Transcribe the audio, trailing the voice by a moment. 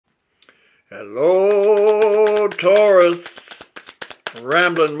Hello, Taurus.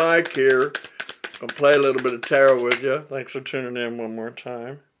 Ramblin Mike here. Gonna play a little bit of tarot with you. Thanks for tuning in one more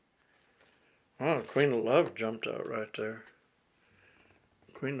time. Oh, Queen of Love jumped out right there.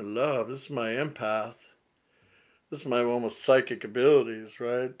 Queen of Love. This is my empath. This is my almost psychic abilities,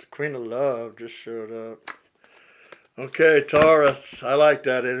 right? The Queen of Love just showed up. Okay, Taurus. I like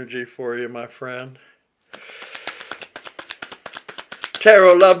that energy for you, my friend.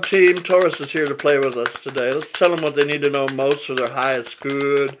 Tarot Love Team, Taurus is here to play with us today. Let's tell them what they need to know most for their highest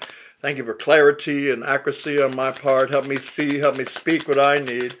good. Thank you for clarity and accuracy on my part. Help me see, help me speak what I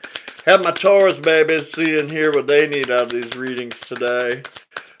need. Help my Taurus babies see and hear what they need out of these readings today.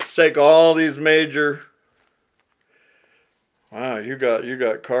 Let's take all these major... Wow, you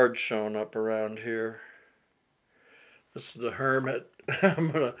got cards showing up around here. This is the Hermit.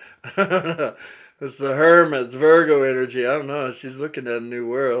 It's the Hermit's Virgo energy. I don't know. She's looking at a new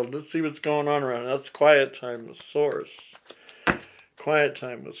world. Let's see what's going on around. That's quiet time with Source. Quiet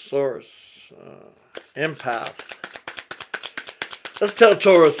time with Source. Empath. Let's tell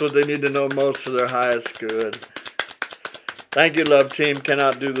Taurus what they need to know most for their highest good. Thank you, Love Team.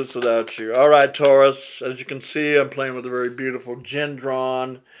 Cannot do this without you. All right, Taurus. As you can see, I'm playing with a very beautiful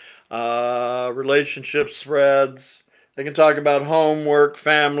Gendron. Relationship threads. They can talk about home, work,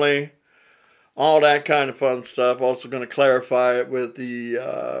 family. All that kind of fun stuff. Also going to clarify it with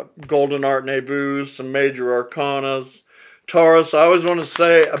the Golden Art Nebu's, some major arcanas. Taurus, I always want to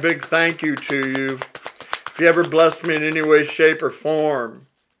say a big thank you to you. If you ever blessed me in any way, shape, or form.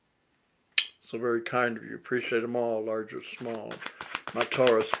 So very kind of you. Appreciate them all, large or small. My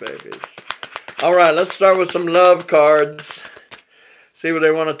Taurus babies. All right, let's start with some love cards. See what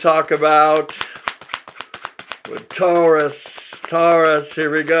they want to talk about. With Taurus,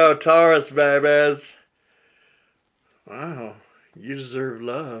 here we go, Taurus babies. Wow, you deserve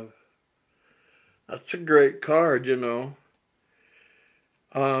love. That's a great card, you know.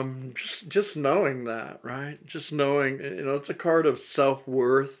 Just knowing that, right? Just knowing, you know, it's a card of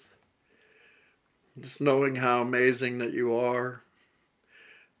self-worth. Just knowing how amazing that you are.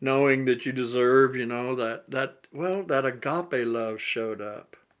 Knowing that you deserve, you know, that agape love showed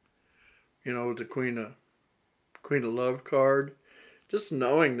up. You know, with the Queen of Love card, just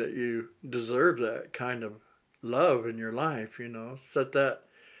knowing that you deserve that kind of love in your life, you know, set that,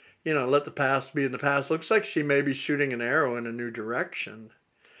 you know, let the past be in the past. Looks like she may be shooting an arrow in a new direction.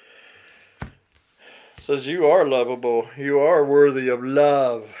 Says you are lovable. You are worthy of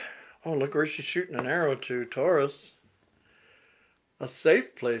love. Oh, look where she's shooting an arrow to, Taurus. A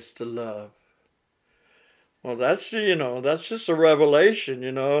safe place to love. Well, that's, you know, that's just a revelation,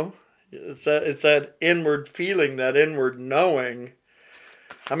 you know. It's that inward feeling, that inward knowing.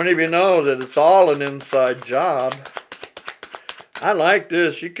 How many of you know that it's all an inside job? I like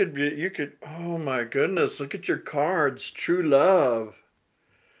this. You could, oh my goodness, look at your cards. True love.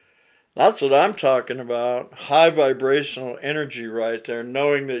 That's what I'm talking about. High vibrational energy right there.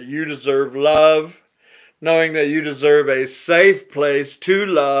 Knowing that you deserve love. Knowing that you deserve a safe place to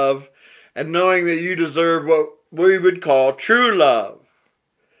love. And knowing that you deserve what we would call true love.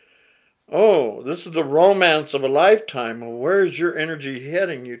 Oh, this is the romance of a lifetime. Well, where's your energy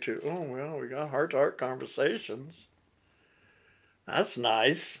heading you to? Oh, well, we got heart-to-heart conversations. That's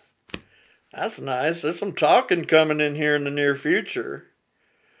nice. That's nice. There's some talking coming in here in the near future.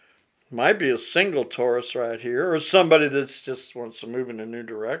 Might be a single Taurus right here, or somebody that's just wants to move in a new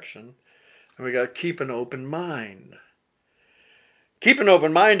direction. And we got to keep an open mind. Keep an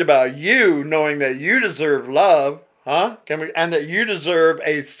open mind about you, knowing that you deserve love. Huh? And that you deserve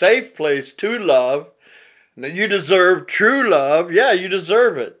a safe place to love. And that you deserve true love. Yeah, you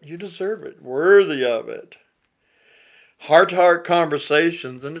deserve it. You deserve it. Worthy of it. Heart-to-heart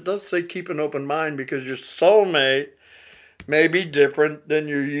conversations. And it does say keep an open mind because your soulmate may be different than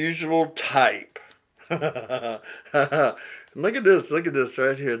your usual type. Look at this. Look at this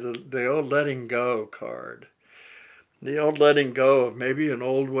right here. The old letting go card. The old letting go of maybe an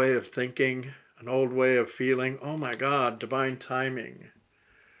old way of thinking. An old way of feeling. Oh my God, divine timing.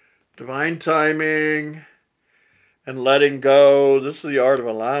 Divine timing and letting go. This is the art of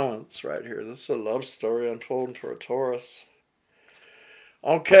allowance right here. This is a love story unfolding for a Taurus.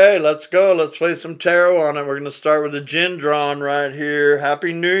 Okay, let's go. Let's play some tarot on it. We're going to start with the Gendron right here.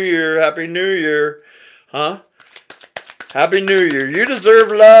 Happy New Year. Happy New Year. Huh? Happy New Year. You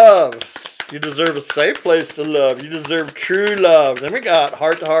deserve love. You deserve a safe place to love. You deserve true love. Then we got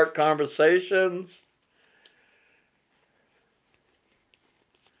heart-to-heart conversations.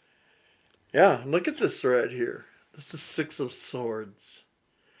 Yeah, look at this right here. This is Six of Swords.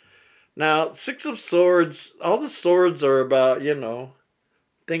 Now, Six of Swords, all the swords are about, you know,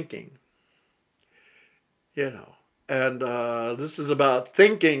 thinking. you know. And this is about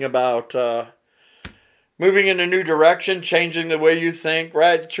thinking about moving in a new direction, changing the way you think,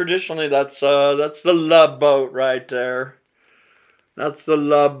 right? Traditionally, that's the love boat right there. That's the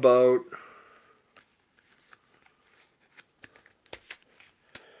love boat.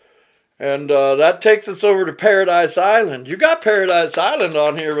 And that takes us over to Paradise Island. You got Paradise Island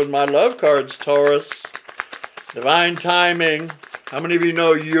on here with my love cards, Taurus. Divine timing. How many of you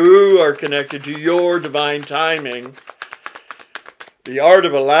know you are connected to your divine timing? The art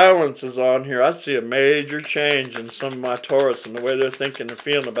of allowance is on here. I see a major change in some of my Taurus and the way they're thinking and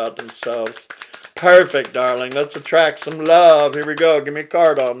feeling about themselves. Perfect, darling. Let's attract some love. Here we go. Give me a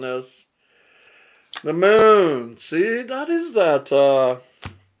card on this. The moon. See, that is that.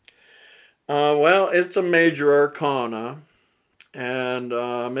 Well, it's a major arcana. And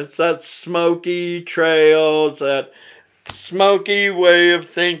it's that smoky trail. It's that smoky way of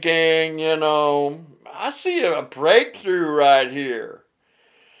thinking, you know. I see a breakthrough right here.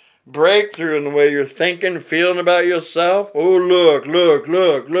 Breakthrough in the way you're thinking, feeling about yourself. Oh, look, look,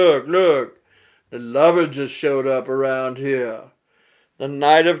 look, look, look. The lover just showed up around here. The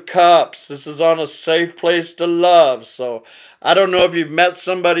Knight of Cups. This is on a safe place to love. So I don't know if you've met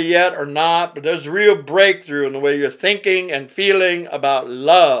somebody yet or not, but there's a real breakthrough in the way you're thinking and feeling about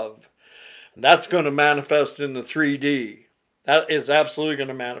love. And that's going to manifest in the 3D. That is absolutely going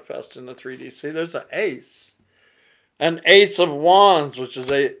to manifest in the 3D. See, there's an ace. An ace of wands, which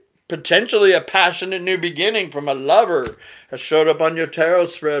is potentially a passionate new beginning from a lover, has showed up on your tarot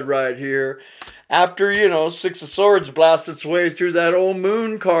spread right here. After, you know, Six of Swords blasts its way through that old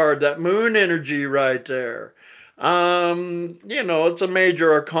moon card, that moon energy right there. You know, it's a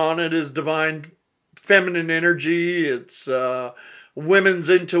major arcana. It is divine feminine energy. It's women's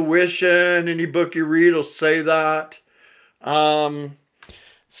intuition. Any book you read will say that.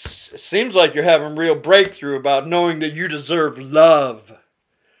 Seems like you're having real breakthrough about knowing that you deserve love.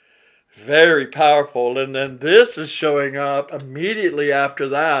 Very powerful. And then this is showing up immediately after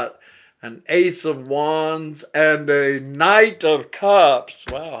that. An Ace of Wands and a Knight of Cups.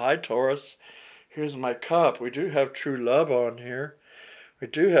 Wow, hi Taurus. Here's my cup. We do have true love on here. We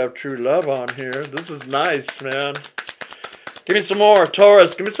do have true love on here. This is nice, man. Give me some more,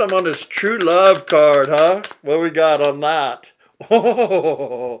 Taurus. Give me some on this true love card, huh? What we got on that?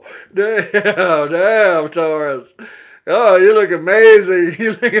 Oh, damn, Taurus. Oh, you look amazing.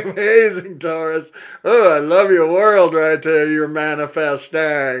 You look amazing, Taurus. Oh, I love your world right there you're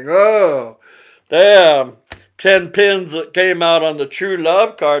manifesting. Oh, damn. 10 pins that came out on the true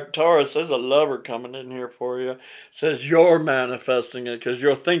love card. Taurus, there's a lover coming in here for you. It says you're manifesting it because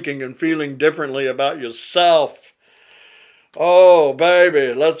you're thinking and feeling differently about yourself. Oh,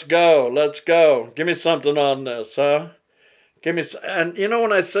 baby, let's go. Let's go. Give me something on this, huh? Give me, and you know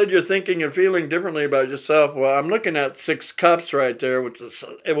when I said you're thinking and feeling differently about yourself, well, I'm looking at 6 cups right there, which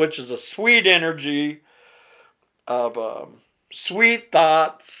is a sweet energy of sweet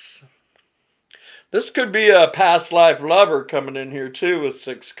thoughts. This could be a past life lover coming in here too with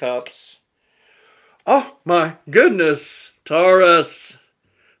 6 cups. Oh my goodness, Taurus.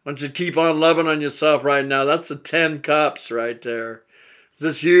 Why don't you keep on loving on yourself right now? That's the 10 cups right there. Is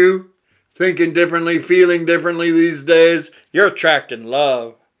this you? Thinking differently, feeling differently these days? You're attracting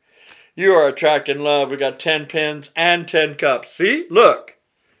love. You are attracting love. We got 10 pins and 10 cups. See? Look.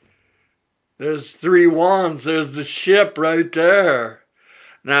 There's 3 wands. There's the ship right there.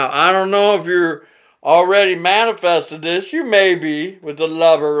 Now, I don't know if you're already manifested this. You may be with the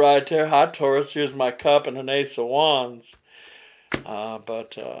lover right there. Hi, Taurus. Here's my cup and an Ace of Wands.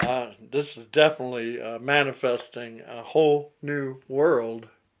 But this is definitely manifesting a whole new world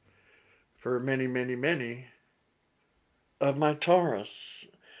for many, many, many of my Taurus.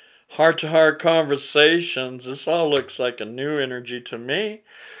 Heart-to-heart conversations. This all looks like a new energy to me.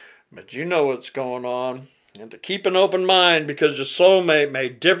 But you know what's going on. And to keep an open mind because your soulmate may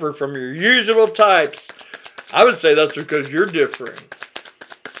differ from your usual types. I would say that's because you're differing.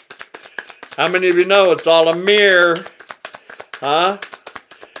 How many of you know it's all a mirror? Huh?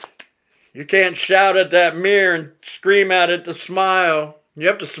 You can't shout at that mirror and scream at it to smile. You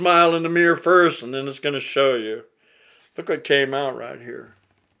have to smile in the mirror first and then it's going to show you. Look what came out right here.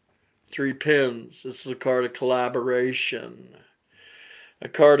 3 pins. This is a card of collaboration. A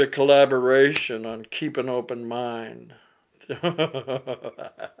card of collaboration on keep an open mind.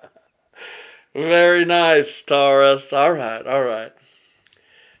 Very nice, Taurus. All right, all right.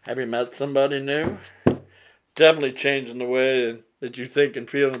 Have you met somebody new? Definitely changing the way that you think and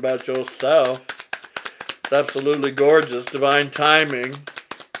feel about yourself. It's absolutely gorgeous. Divine timing.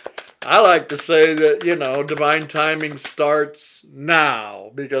 I like to say that, divine timing starts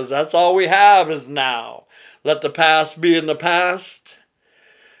now, because that's all we have is now. Let the past be in the past,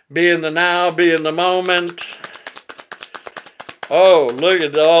 be in the now, be in the moment. Oh, look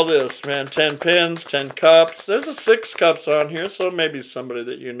at all this, man. 10 pins, 10 cups. There's a 6 cups on here, so maybe somebody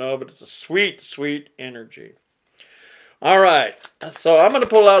that you know, but it's a sweet, sweet energy. All right, so I'm going to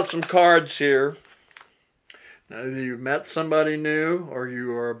pull out some cards here. Now, either you've met somebody new or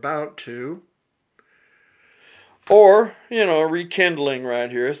you are about to. Or, rekindling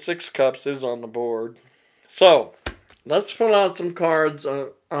right here. 6 cups is on the board. So, let's pull out some cards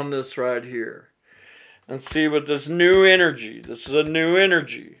on this right here. And see what this new energy, this is a new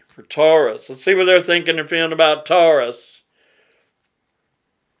energy for Taurus. Let's see what they're thinking and feeling about Taurus.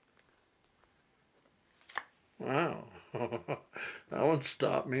 Wow. That one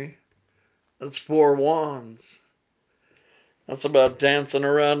stopped me. That's 4 wands. That's about dancing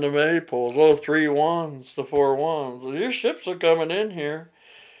around the maypoles. Oh, 3 wands to 4 wands. Your ships are coming in here.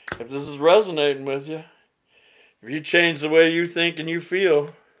 If this is resonating with you. If you change the way you think and you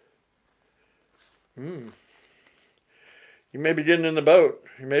feel. You may be getting in the boat.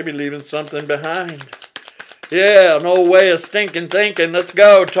 You may be leaving something behind. Yeah, no way of stinking thinking. Let's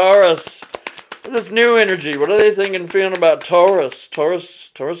go, Taurus. This new energy. What are they thinking and feeling about Taurus?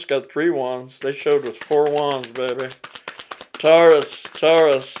 Taurus got 3 wands. They showed us 4 wands, baby. Taurus.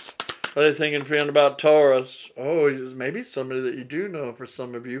 What are they thinking and feeling about Taurus? Oh, maybe somebody that you do know for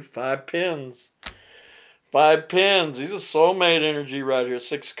some of you. 5 pins. 5 pins. These are soulmate energy right here.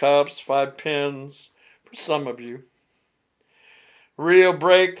 6 cups, 5 pins for some of you. Real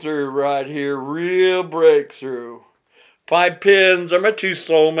breakthrough right here. Real breakthrough. 5 pins are my 2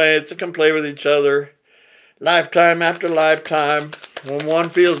 soulmates that can play with each other. Lifetime after lifetime. When one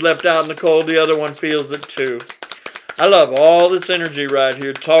feels left out in the cold, the other one feels it too. I love all this energy right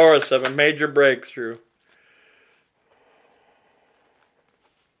here. Taurus have a major breakthrough.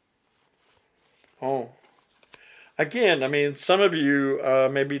 Oh. Again, some of you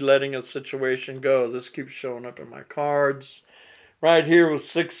may be letting a situation go. This keeps showing up in my cards. Right here with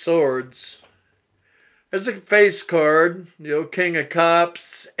 6 swords. There's a face card. King of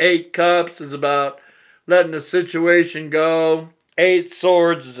Cups. 8 cups is about letting the situation go. 8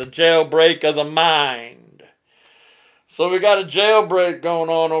 swords is a jailbreak of the mind. So we got a jailbreak going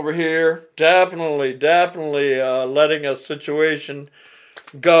on over here. Definitely letting a situation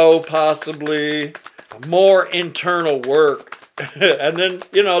go, possibly. More internal work. And then,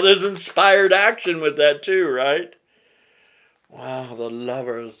 there's inspired action with that too, right? Wow, the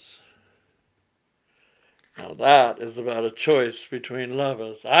Lovers. Now that is about a choice between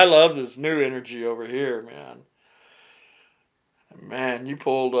lovers. I love this new energy over here, man. Man, you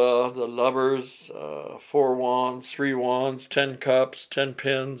pulled the Lovers, 4 wands, 3 wands, 10 cups, 10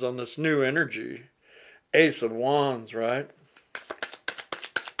 pins on this new energy. Ace of Wands, right?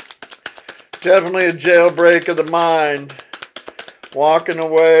 Definitely a jailbreak of the mind. Walking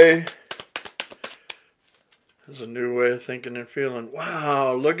away. There's a new way of thinking and feeling.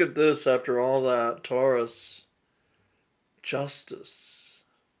 Wow, look at this after all that. Taurus. Justice.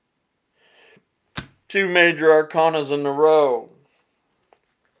 2 major arcanas in a row.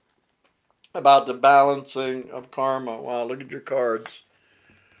 About the balancing of karma. Wow, look at your cards.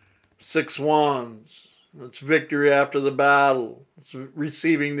 6 wands. It's victory after the battle. It's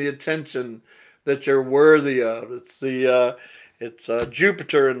receiving the attention that you're worthy of. It's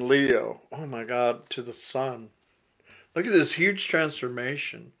Jupiter and Leo. Oh my God, to the sun. Look at this huge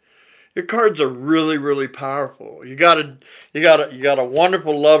transformation. Your cards are really, really powerful. You got a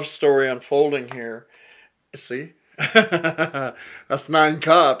wonderful love story unfolding here. See? That's 9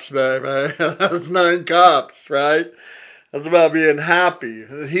 cups, baby. That's 9 cups, right? That's about being happy.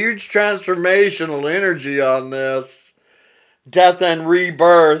 A huge transformational energy on this. Death and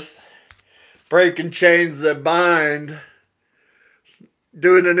rebirth. Breaking chains that bind.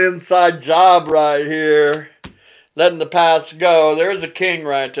 Doing an inside job right here. Letting the past go. There's a king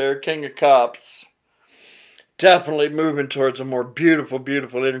right there. King of Cups. Definitely moving towards a more beautiful,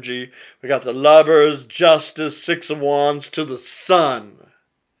 beautiful energy. We got the Lovers, Justice, 6 of Wands to the sun.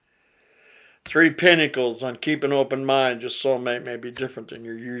 3 Pentacles on keep an open mind. Your soulmate may be different than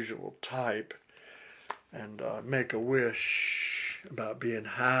your usual type. And make a wish about being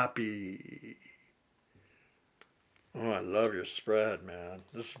happy. Oh, I love your spread, man.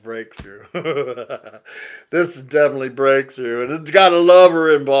 This is breakthrough. This is definitely breakthrough. And it's got a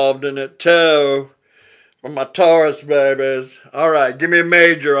lover involved in it, too. For my Taurus babies. All right, give me a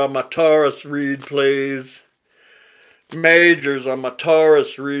major on my Taurus read, please. Majors on my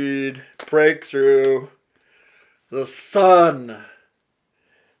Taurus read. Breakthrough. The sun.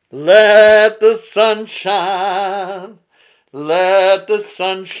 Let the sun shine. Let the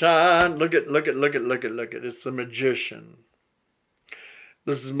sun shine. Look at. It's the magician.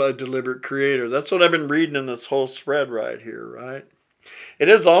 This is my deliberate creator. That's what I've been reading in this whole spread right here, right? It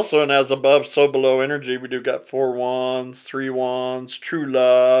is also an as above, so below energy. We do got 4 wands, 3 wands, true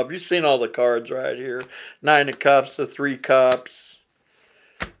love. You've seen all the cards right here. 9 of cups, the 3 cups,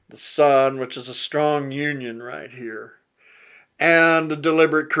 the sun, which is a strong union right here. And the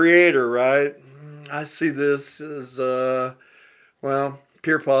deliberate creator, right? I see this as, well,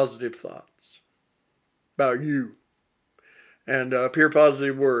 pure positive thoughts about you. And pure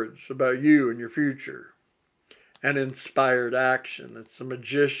positive words about you and your future. And inspired action. It's a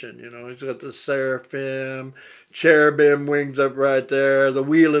magician, you know. He's got the seraphim, cherubim wings up right there, the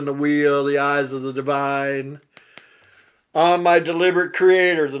wheel in the wheel, the eyes of the divine. On my deliberate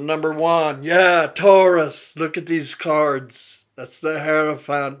creator, the number 1. Yeah, Taurus. Look at these cards. That's the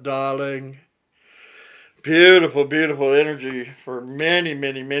Hierophant, darling. Beautiful, beautiful energy for many,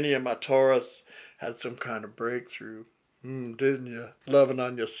 many, many of my Taurus. Had some kind of breakthrough. Didn't you? Loving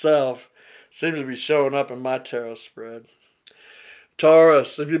on yourself. Seems to be showing up in my tarot spread.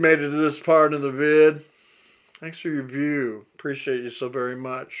 Taurus, if you made it to this part of the vid, thanks for your view. Appreciate you so very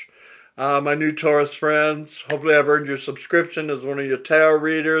much. My new Taurus friends, hopefully I've earned your subscription as one of your tarot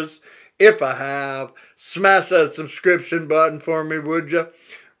readers. If I have, smash that subscription button for me, would you?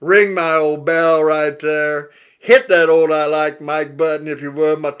 Ring my old bell right there. Hit that old I like Mike button if you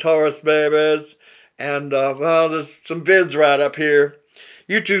would, my Taurus babies. And, well, there's some vids right up here.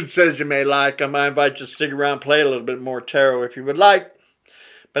 YouTube says you may like them. I invite you to stick around and play a little bit more tarot if you would like.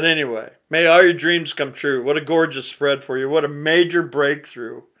 But anyway, may all your dreams come true. What a gorgeous spread for you. What a major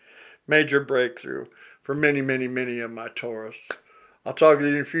breakthrough. Major breakthrough for many, many, many of my Taurus. I'll talk to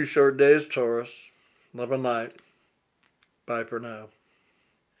you in a few short days, Taurus. Love and light. Bye for now.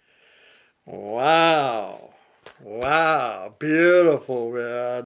 Wow. Wow. Beautiful, man.